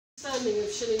Standing of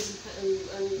shillings and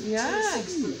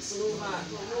sixpence and all that.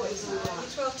 Like, what is all that?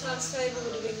 12 times table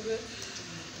would have been good.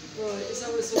 Right, is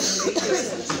that what it's all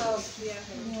about? Yeah.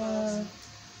 I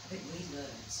think we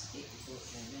learned it before it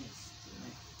came in, didn't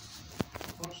we?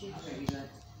 I think we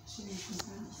learned.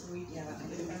 Yeah, I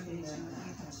think we learned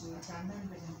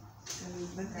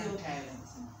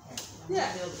Yeah.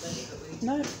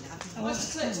 No. I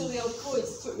used to collect all the old coins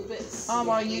that took me bits. Oh,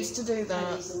 I used to do that.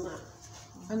 Pennies and that.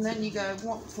 And then you go,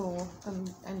 what for? And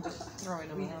end up throwing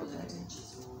them We out. never learned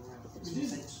inches or it was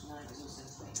all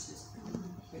centimetres.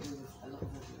 We do a lot of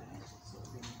overhead sort of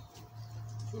thing.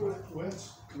 We had to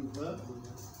convert them.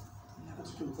 We had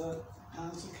to convert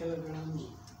pounds to kilograms. You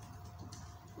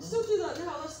still do that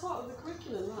now, that's part of the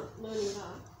curriculum, that, learning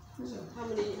that. How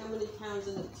many pounds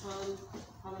in a ton,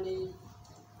 how many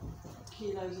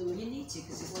kilos in a... You need to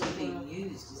because it's not being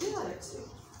used, is it? Yeah,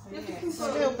 it's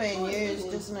Still being used,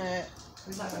 isn't it?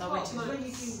 It's like when I went into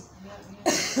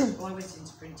I went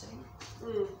into printing,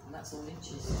 and that's all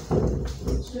inches.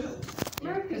 Still.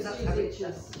 Americans that's use how it-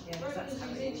 inches. yeah, that's how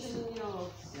Americans it use is. inches and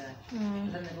yards. Yeah.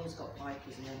 And then they've always got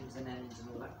pipers and ends and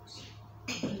all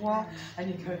that. What?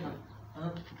 And you go, huh?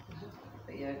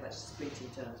 But yeah, that's just printing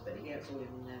terms. But yeah, it's all in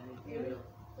imperial.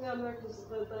 Yeah, Americans,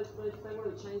 they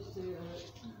won't change to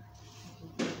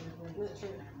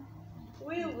metric.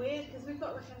 We're weird because we've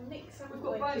got like a mix, haven't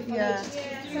We've we? got both. Yeah.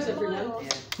 Use So every month.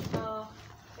 miles are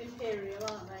imperial,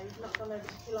 aren't they? We've not gone over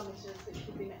to kilometres, which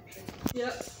should be metric.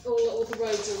 Yep, all the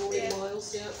roads are all Yeah. in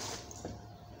miles, yeah.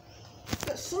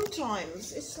 But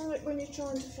sometimes it's like when you're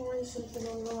trying to find something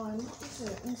online, what is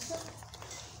it? And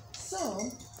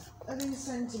some are in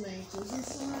centimetres and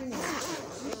some are in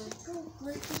inches. You think, oh,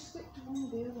 great, just stick to one or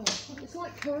the other. It's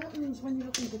like curtains when you're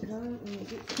looking for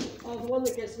curtains. Oh, the one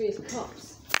that gets me is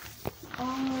cups.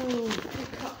 Oh,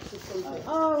 Cups or something.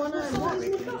 oh, I know.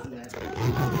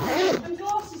 And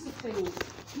glasses of things.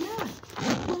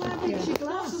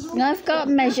 I've got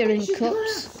measuring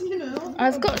cups. You know,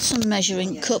 I've got some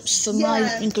measuring cups for my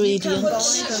Well, ingredients.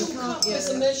 an actual cup as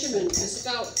a measurement is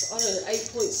about, I don't know,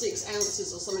 8.6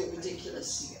 ounces or something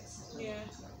ridiculous. Yeah.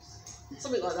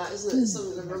 Something like that, isn't it?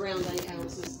 Something of around 8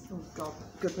 ounces. oh God,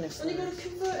 goodness. And you've got to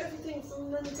convert everything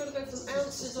from, then you've got to go from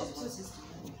ounces up to...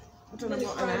 I don't know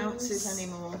what an ounce is milligrams.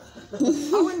 anymore.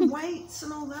 Oh, and weights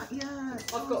and all that, yeah.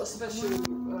 I've got a special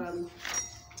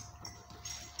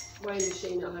weighing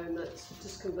machine at home that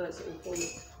just converts it in for me.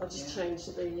 I just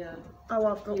changed the... Oh,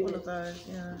 I've got one unit. of those,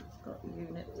 yeah. Got the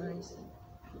unit thing.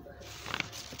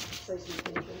 Saves you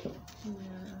thinking.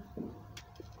 Yeah.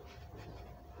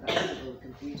 That's all the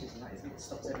computers and that, isn't it? It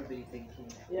stops everybody thinking.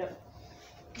 Yeah.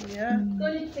 Yeah.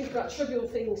 Don't need to think about trivial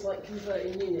things like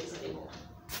converting units anymore.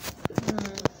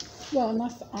 Well,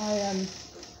 I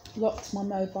locked my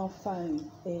mobile phone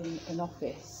in an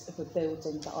office of a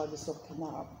building that I was looking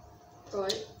at,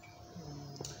 Right.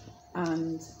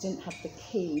 and didn't have the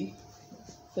key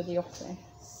for the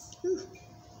office,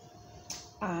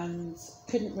 and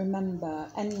couldn't remember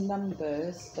any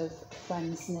numbers of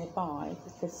friends nearby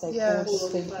because they Yes. all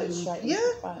just been put straight into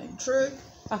the phone. True.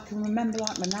 I can remember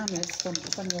like my nana's from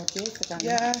 20 odd years ago.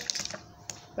 Yeah.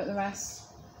 But the rest,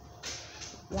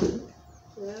 blank.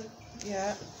 Yeah.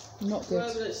 Yeah. Not Well,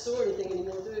 good. we don't store anything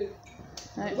anymore, do we?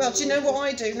 No. Well, do you know what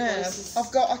I do now? Places.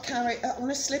 I carry on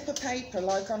a slip of paper,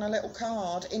 like on a little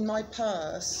card, in my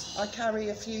purse. I carry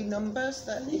a few numbers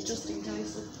that is just in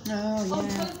case. Oh, Oh, yeah.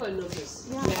 telephone numbers.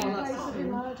 Yeah, Oh, in that's case of fine.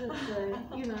 emergency.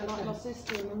 You know, like my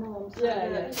sister and my mum. So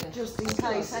Yeah. just in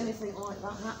case anything like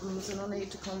that happens and I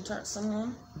need to contact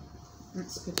someone.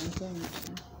 That's a good idea,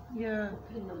 actually. Yeah.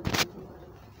 Pin numbers.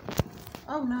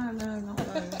 Oh no, not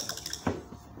those.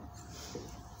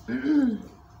 I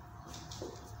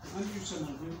knew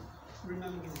someone who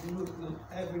remembered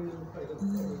every number plate of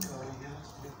every car he had.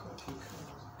 They've got 2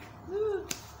 cars.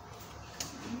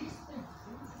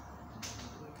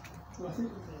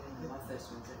 My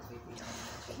first one's at 3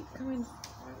 Keep going.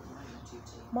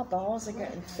 My bars are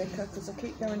getting thicker because I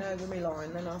keep going over my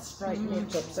line, then I'll straighten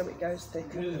it up so it goes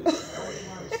thicker. Really?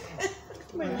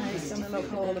 My nice and then I'll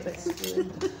call a bit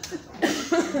screwed.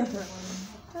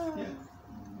 Yeah.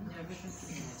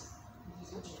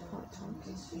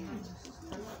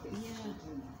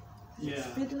 Yeah.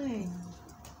 Fiddling.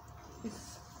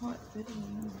 It's quite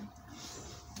fiddling, isn't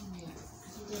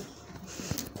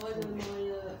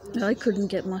it? I couldn't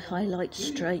get my highlights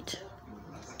straight.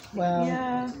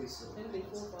 Well,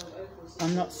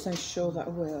 I'm not so sure that I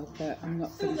will, but I'm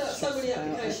not going Filled to out so stress many about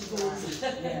it. application forms.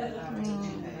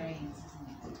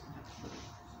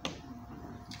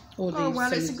 All oh these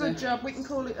well, it's a things good are- job. We can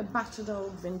call it a battered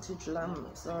old vintage lamp,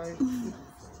 so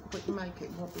we can make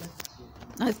it wobbly.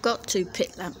 I've got 2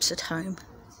 pit lamps at home.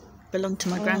 belonged to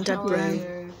my Oh, granddad how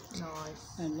room. Nice.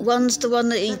 And One's the one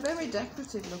that They're he, very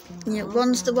decorative looking. yeah, aren't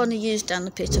one's the they? one he used down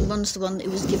the pit, and one's the one that he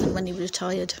was given when he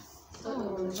retired.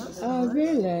 Oh, that's Oh, nice.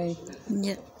 really?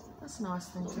 Yeah. That's a nice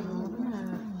thing to have,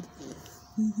 isn't it?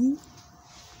 Mhm.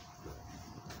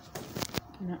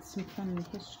 And that's some family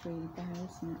history there,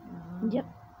 isn't it? Yep.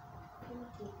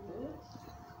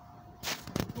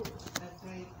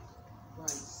 Three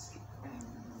ways,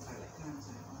 so it comes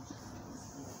out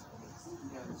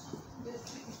the other side.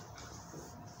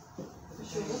 For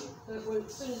sure. Well,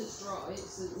 as soon as it's dry,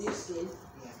 it's a new skin.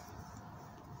 Yeah.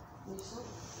 New sock.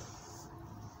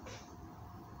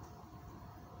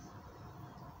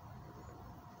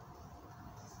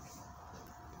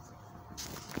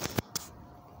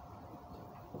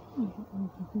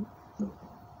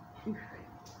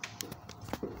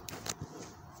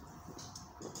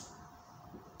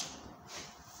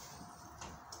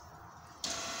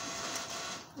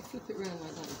 Flip it round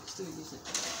like that, you can still use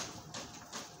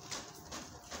it.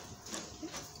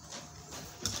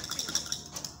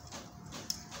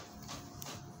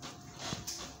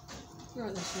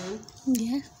 Right, that's round.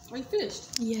 Yeah. Are you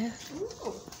finished? Yeah.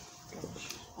 Oh,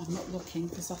 I'm not looking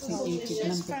because I think Oh, you it's did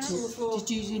just number found on the 2. floor. Did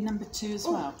you do number 2 as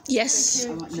well? Yes.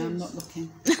 Oh, right, no, I'm not looking.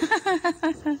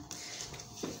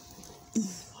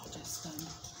 I'll just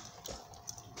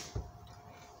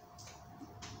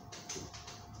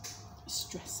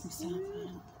stress myself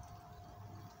out.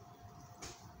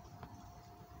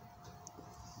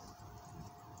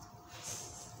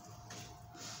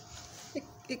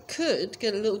 it could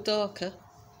get a little darker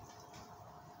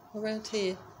around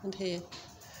here and here.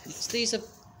 So these are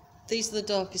the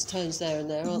darkest tones there and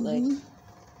there, aren't Mhm.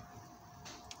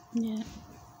 Yeah.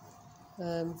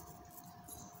 they?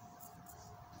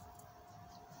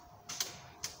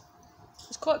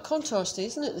 It's quite contrasty,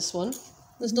 isn't it? This one.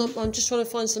 There's not. I'm just trying to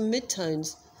find some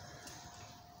mid-tones.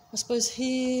 I suppose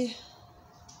here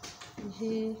and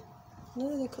here.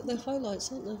 No, they're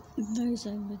highlights, aren't they? Those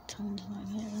are the tones right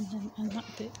there, and that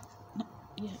bit, that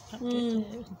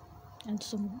bit there, and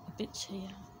some bits here,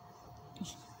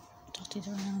 just dotted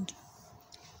around.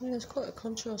 Yeah, it's quite a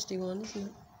contrasty one, isn't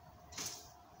it?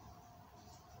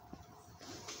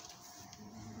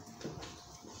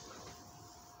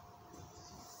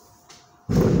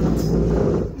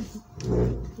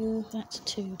 Yeah, That's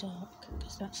too dark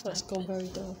because that's that's that gone bit. very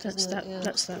dark. That's isn't that. It? Yeah.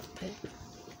 That's that bit.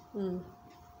 Mm.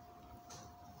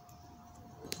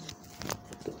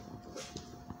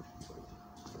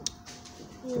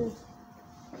 Yeah.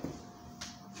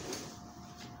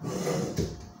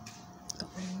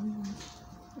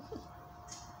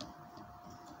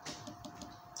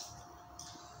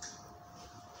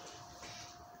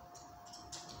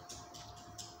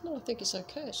 No, I think it's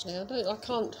okay actually. I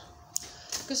can't,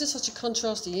 because it's such a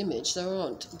contrasty image. There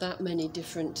aren't that many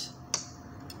different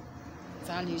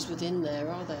values within there,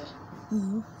 are there?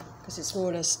 Mm-hmm. Because it's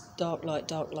more or less dark light,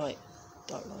 dark light,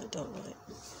 dark light, dark light.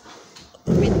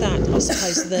 I mean that, I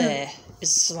suppose, there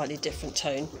is a slightly different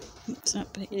tone. That's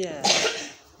that bit. Yeah,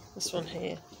 this one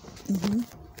here.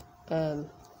 Mm-hmm.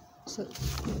 So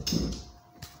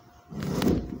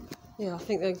yeah, I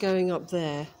think they're going up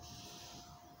there.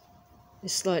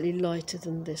 It's slightly lighter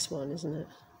than this one, isn't it?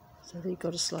 So you've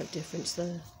got a slight difference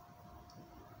there.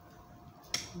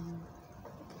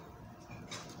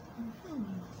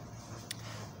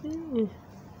 Mm.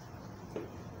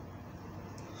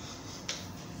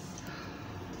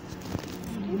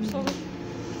 Oops, sorry.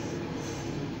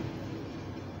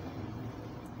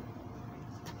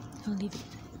 I'll leave it.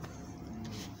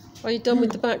 Are you done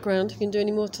with the background? You can do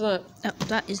any more to that?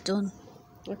 That is done.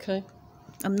 Okay.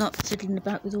 I'm not fiddling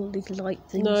about with all these light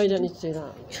things. No, you don't need to do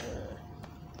that.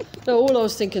 No, all I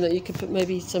was thinking that you could put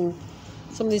maybe some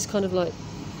of these kind of like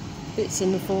bits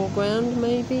in the foreground,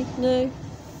 maybe. No.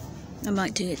 I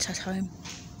might do it at home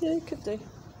Yeah, you could do.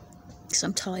 because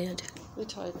I'm tired. You're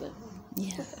tired then.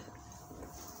 Yeah.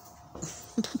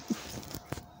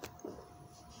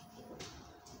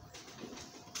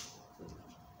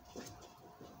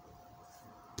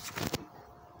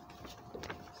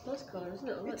 Nice colour, isn't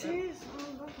it? I like It that. is,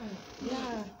 I love it.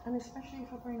 Yeah, and especially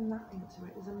if I bring that into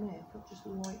it as a myth, I'll just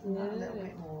lighten that a little Yeah.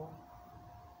 bit more.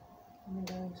 And then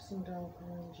go into some dark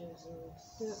oranges and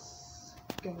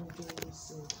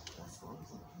goldies, and that's what I'm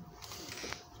thinking.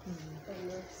 Very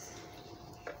nice.